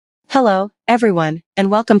Hello, everyone, and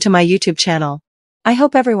welcome to my YouTube channel. I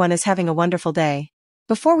hope everyone is having a wonderful day.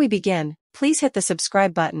 Before we begin, please hit the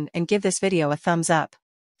subscribe button and give this video a thumbs up.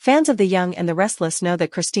 Fans of The Young and the Restless know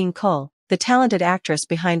that Christel Khalil, the talented actress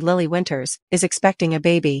behind Lily Winters, is expecting a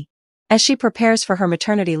baby. As she prepares for her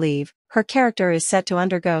maternity leave, her character is set to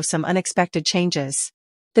undergo some unexpected changes.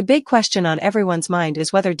 The big question on everyone's mind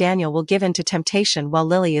is whether Daniel will give in to temptation while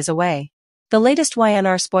Lily is away. The latest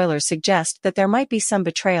YNR spoilers suggest that there might be some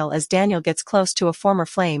betrayal as Daniel gets close to a former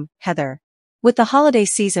flame, Heather. With the holiday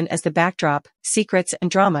season as the backdrop, secrets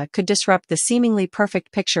and drama could disrupt the seemingly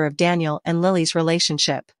perfect picture of Daniel and Lily's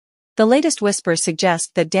relationship. The latest whispers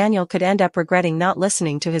suggest that Daniel could end up regretting not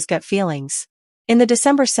listening to his gut feelings. In the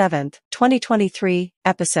December 7, 2023,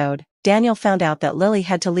 episode, Daniel found out that Lily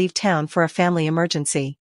had to leave town for a family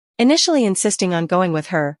emergency. Initially insisting on going with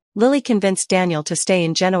her, Lily convinced Daniel to stay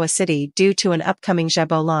in Genoa City due to an upcoming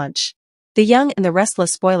Jabot launch. The Young and the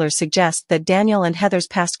Restless spoilers suggest that Daniel and Heather's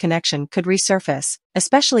past connection could resurface,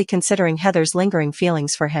 especially considering Heather's lingering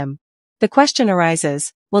feelings for him. The question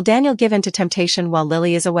arises, will Daniel give in to temptation while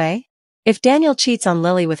Lily is away? If Daniel cheats on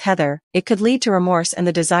Lily with Heather, it could lead to remorse and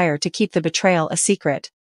the desire to keep the betrayal a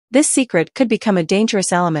secret. This secret could become a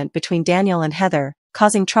dangerous element between Daniel and Heather,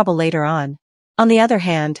 causing trouble later on. On the other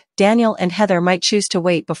hand, Daniel and Heather might choose to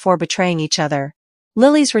wait before betraying each other.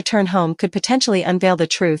 Lily's return home could potentially unveil the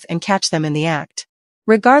truth and catch them in the act.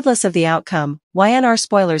 Regardless of the outcome, YNR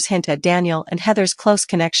spoilers hint at Daniel and Heather's close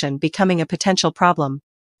connection becoming a potential problem.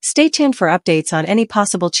 Stay tuned for updates on any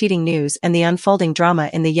possible cheating news and the unfolding drama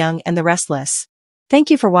in The Young and the Restless. Thank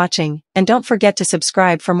you for watching, and don't forget to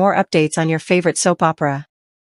subscribe for more updates on your favorite soap opera.